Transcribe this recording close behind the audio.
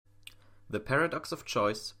The Paradox of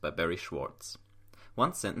Choice by Barry Schwartz.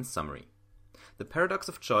 One sentence summary. The paradox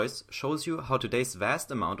of choice shows you how today's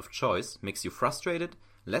vast amount of choice makes you frustrated,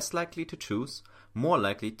 less likely to choose, more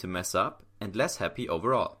likely to mess up, and less happy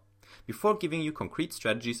overall, before giving you concrete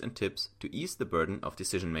strategies and tips to ease the burden of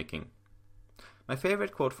decision making. My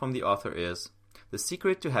favorite quote from the author is, "The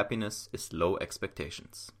secret to happiness is low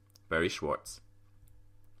expectations." Barry Schwartz.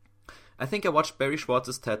 I think I watched Barry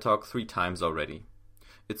Schwartz's TED Talk 3 times already.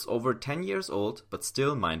 It's over 10 years old, but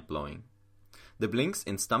still mind-blowing. The blinks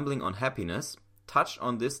in Stumbling on Happiness touch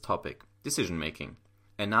on this topic, decision-making,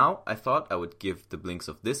 and now I thought I would give the blinks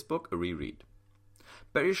of this book a reread.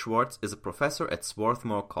 Barry Schwartz is a professor at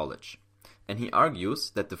Swarthmore College, and he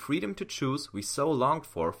argues that the freedom to choose we so longed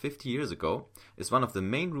for 50 years ago is one of the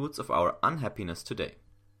main roots of our unhappiness today.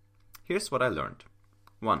 Here's what I learned.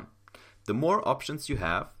 1. The more options you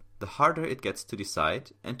have, the harder it gets to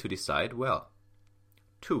decide, and to decide well.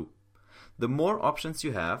 2. The more options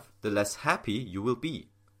you have, the less happy you will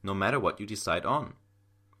be, no matter what you decide on.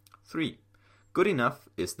 3. Good enough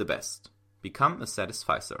is the best. Become a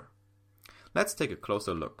satisficer. Let's take a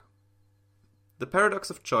closer look. The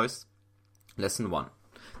Paradox of Choice, Lesson 1.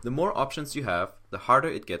 The more options you have, the harder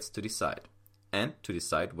it gets to decide, and to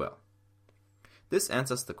decide well. This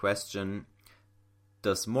answers the question,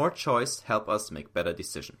 does more choice help us make better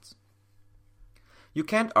decisions? You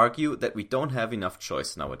can't argue that we don't have enough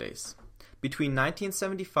choice nowadays. Between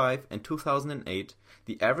 1975 and 2008,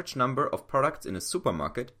 the average number of products in a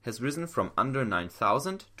supermarket has risen from under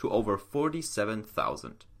 9,000 to over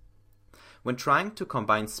 47,000. When trying to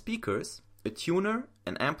combine speakers, a tuner,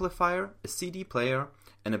 an amplifier, a CD player,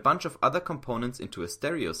 and a bunch of other components into a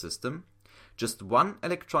stereo system, just one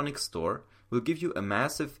electronic store will give you a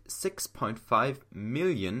massive 6.5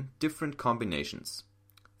 million different combinations.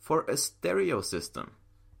 For a stereo system.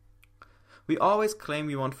 We always claim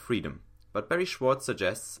we want freedom, but Barry Schwartz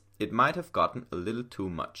suggests it might have gotten a little too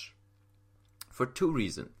much. For 2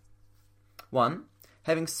 reasons. 1.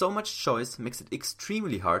 Having so much choice makes it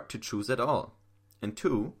extremely hard to choose at all. And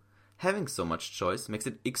 2. Having so much choice makes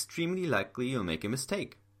it extremely likely you'll make a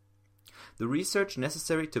mistake. The research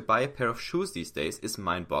necessary to buy a pair of shoes these days is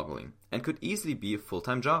mind-boggling, and could easily be a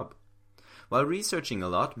full-time job. While researching a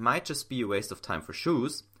lot might just be a waste of time for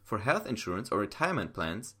shoes, for health insurance or retirement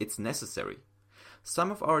plans, it's necessary.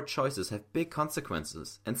 Some of our choices have big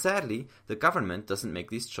consequences, and sadly, the government doesn't make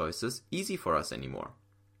these choices easy for us anymore.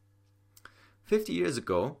 50 years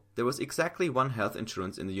ago, there was exactly one health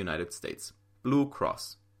insurance in the United States, Blue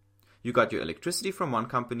Cross. You got your electricity from one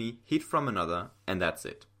company, heat from another, and that's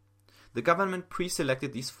it. The government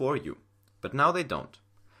pre-selected these for you, but now they don't.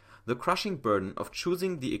 The crushing burden of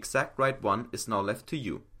choosing the exact right one is now left to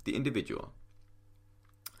you, the individual.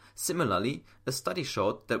 Similarly, a study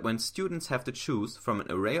showed that when students have to choose from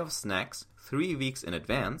an array of snacks 3 weeks in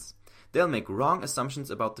advance, they'll make wrong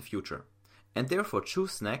assumptions about the future, and therefore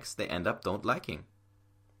choose snacks they end up don't liking.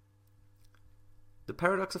 The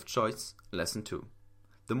Paradox of Choice, Lesson 2.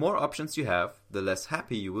 The more options you have, the less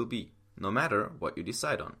happy you will be, no matter what you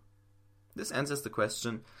decide on. This answers the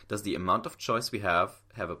question, does the amount of choice we have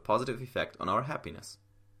a positive effect on our happiness?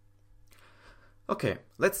 Okay,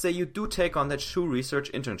 let's say you do take on that shoe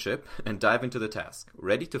research internship and dive into the task,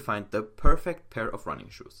 ready to find the perfect pair of running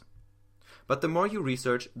shoes. But the more you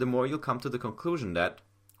research, the more you'll come to the conclusion that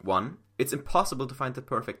 1. It's impossible to find the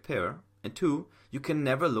perfect pair, and 2. You can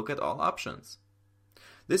never look at all options.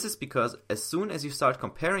 This is because as soon as you start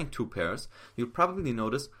comparing 2 pairs, you'll probably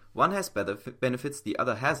notice one has better benefits the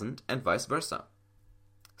other hasn't, and vice versa.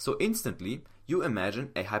 So instantly, you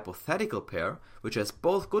imagine a hypothetical pair which has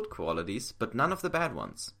both good qualities but none of the bad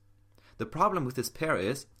ones. The problem with this pair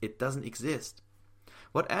is, it doesn't exist.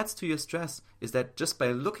 What adds to your stress is that just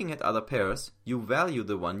by looking at other pairs, you value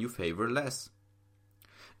the one you favor less.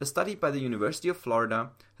 A study by the University of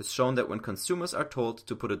Florida has shown that when consumers are told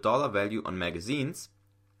to put a dollar value on magazines,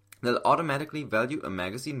 they'll automatically value a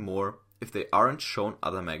magazine more if they aren't shown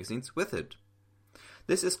other magazines with it.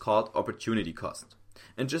 This is called opportunity cost,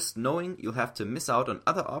 and just knowing you'll have to miss out on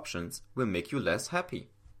other options will make you less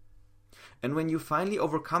happy. And when you finally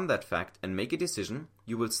overcome that fact and make a decision,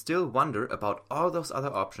 you will still wonder about all those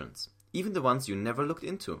other options, even the ones you never looked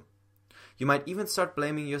into. You might even start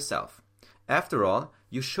blaming yourself. After all,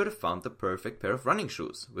 you should have found the perfect pair of running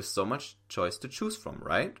shoes with so much choice to choose from,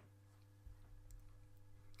 right?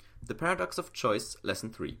 The Paradox of Choice,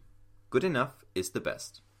 Lesson 3. Good enough is the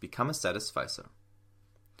best. Become a satisficer.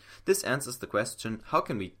 This answers the question, how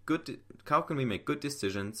can we make good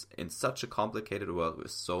decisions in such a complicated world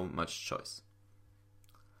with so much choice?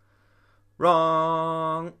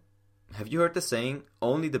 Wrong! Have you heard the saying,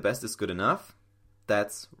 only the best is good enough?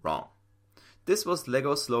 That's wrong. This was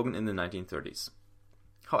Lego's slogan in the 1930s.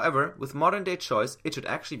 However, with modern day choice, it should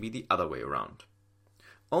actually be the other way around.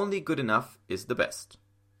 Only good enough is the best.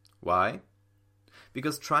 Why?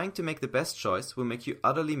 Because trying to make the best choice will make you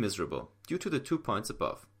utterly miserable, due to the 2 points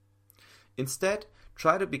above. Instead,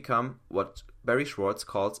 try to become what Barry Schwartz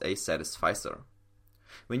calls a satisficer.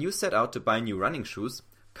 When you set out to buy new running shoes,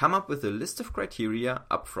 come up with a list of criteria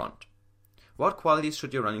up front. What qualities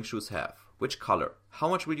should your running shoes have? Which color? How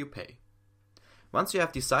much will you pay? Once you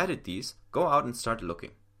have decided these, go out and start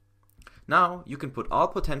looking. Now, you can put all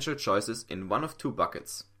potential choices in one of 2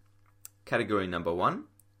 buckets. Category number 1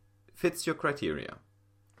 fits your criteria.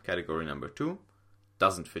 Category number 2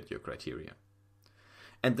 doesn't fit your criteria.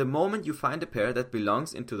 And the moment you find a pair that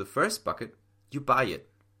belongs into the first bucket, you buy it.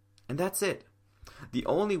 And that's it. The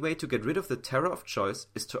only way to get rid of the terror of choice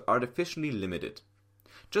is to artificially limit it.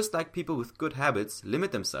 Just like people with good habits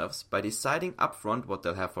limit themselves by deciding upfront what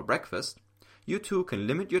they'll have for breakfast, you too can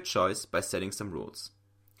limit your choice by setting some rules.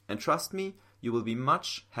 And trust me, you will be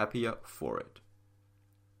much happier for it.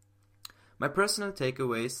 My personal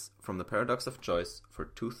takeaways from the Paradox of Choice for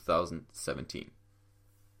 2017.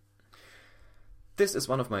 This is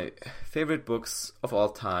one of my favorite books of all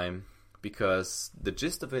time because the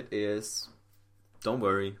gist of it is, don't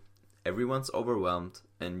worry, everyone's overwhelmed,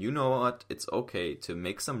 and you know what? It's okay to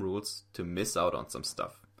make some rules to miss out on some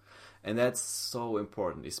stuff. And that's so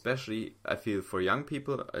important, especially I feel for young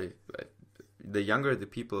people. The younger the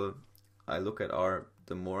people I look at are,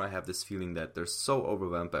 the more I have this feeling that they're so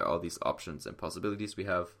overwhelmed by all these options and possibilities we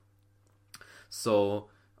have. So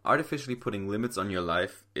artificially putting limits on your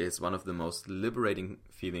life is one of the most liberating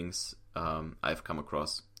feelings I've come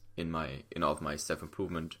across in all of my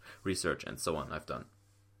self-improvement research and so on I've done.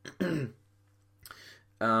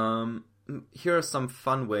 Here are some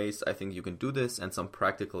fun ways I think you can do this and some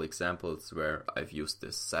practical examples where I've used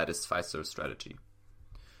this satisficer strategy.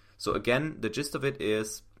 So again, the gist of it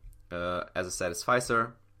is, as a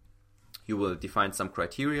satisficer, you will define some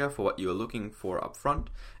criteria for what you're looking for up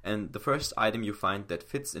front, and the first item you find that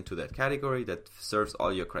fits into that category, that serves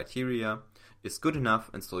all your criteria, is good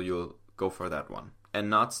enough, and so you'll go for that one, and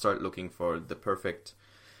not start looking for the perfect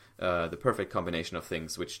combination of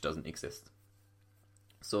things which doesn't exist.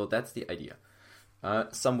 So that's the idea.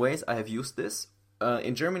 Some ways I have used this.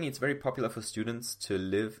 In Germany, it's very popular for students to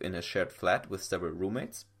live in a shared flat with several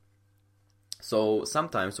roommates. So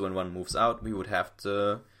sometimes when one moves out, we would have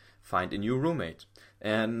to find a new roommate.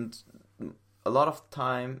 And a lot of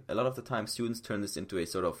the time, students turn this into a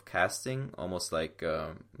sort of casting, almost like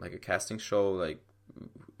a casting show,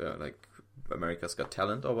 like America's Got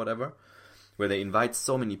Talent or whatever, where they invite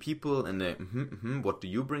so many people and they, what do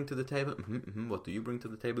you bring to the table? What do you bring to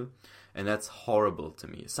the table? And that's horrible to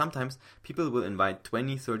me. Sometimes people will invite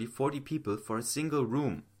 20, 30, 40 people for a single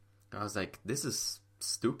room. I was like, this is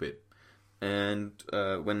stupid. And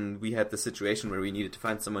when we had the situation where we needed to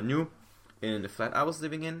find someone new in the flat I was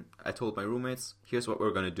living in, I told my roommates, here's what we're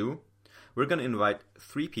going to do. We're going to invite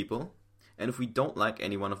 3 people, and if we don't like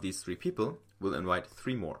any one of these 3 people, we'll invite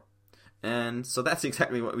 3 more. And so that's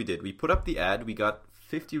exactly what we did. We put up the ad, we got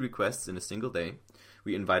 50 requests in a single day,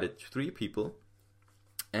 we invited 3 people,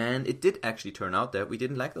 and it did actually turn out that we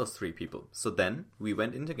didn't like those 3 people. So then we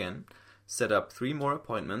went in again, set up 3 more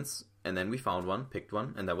appointments, and then we found one, picked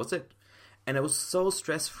one, and that was it. And it was so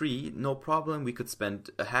stress-free, no problem. We could spend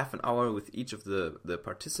a half an hour with each of the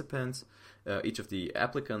participants, each of the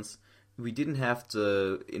applicants. We didn't have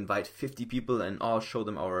to invite 50 people and all show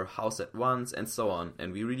them our house at once and so on.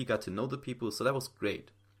 And we really got to know the people, so that was great.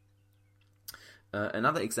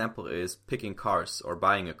 Another example is picking cars or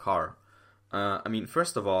buying a car.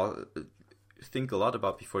 First of all, think a lot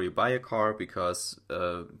about before you buy a car, because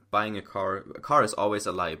buying a car is always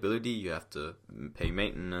a liability. You have to pay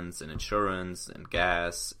maintenance and insurance and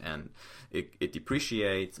gas, and it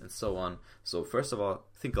depreciates and so on. So first of all,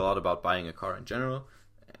 think a lot about buying a car in general.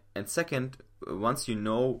 And second, once you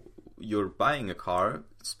know you're buying a car,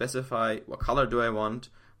 specify what color do I want,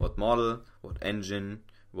 what model, what engine,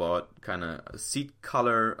 what kind of seat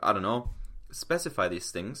color, I don't know. Specify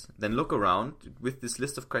these things, then look around with this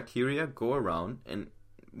list of criteria, go around, and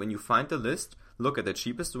when you find the list, look at the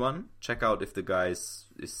cheapest one, check out if the guy is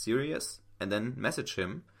serious, and then message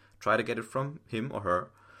him, try to get it from him or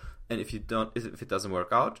her, and if it doesn't work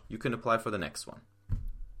out, you can apply for the next one.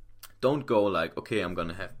 Don't go like, okay, I'm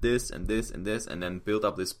gonna have this and this and this, and then build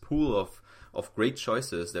up this pool of great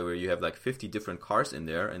choices that where you have like 50 different cars in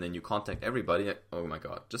there, and then you contact everybody, like, oh my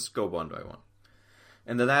god, just go one by one.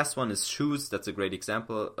 And the last one is shoes. That's a great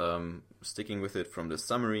example. Sticking with it from the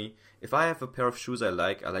summary. If I have a pair of shoes I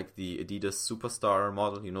like the Adidas Superstar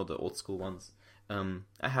model, the old school ones.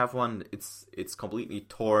 I have one. It's completely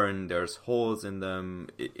torn. There's holes in them.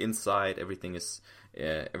 Inside, everything is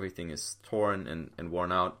torn and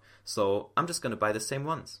worn out. So I'm just gonna buy the same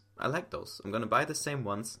ones. I like those. I'm gonna buy the same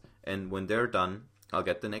ones, and when they're done, I'll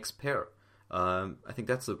get the next pair. I think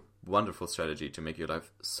that's a wonderful strategy to make your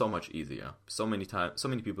life so much easier. So many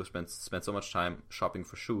people spend so much time shopping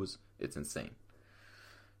for shoes. It's insane.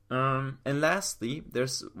 And lastly,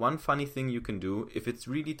 there's one funny thing you can do if it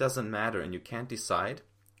really doesn't matter and you can't decide.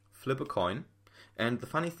 Flip a coin. And the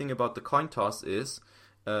funny thing about the coin toss is,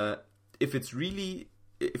 if it really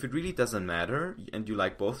doesn't matter and you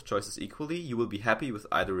like both choices equally, you will be happy with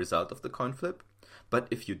either result of the coin flip. But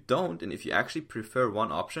if you don't, and if you actually prefer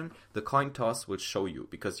one option, the coin toss will show you,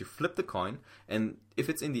 because you flip the coin, and if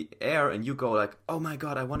it's in the air and you go like, oh my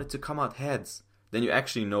god, I want it to come out heads, then you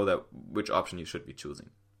actually know that which option you should be choosing.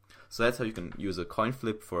 So that's how you can use a coin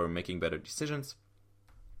flip for making better decisions.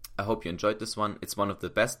 I hope you enjoyed this one. It's one of the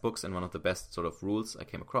best books and one of the best sort of rules I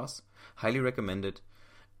came across. Highly recommended,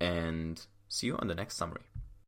 and see you on the next summary.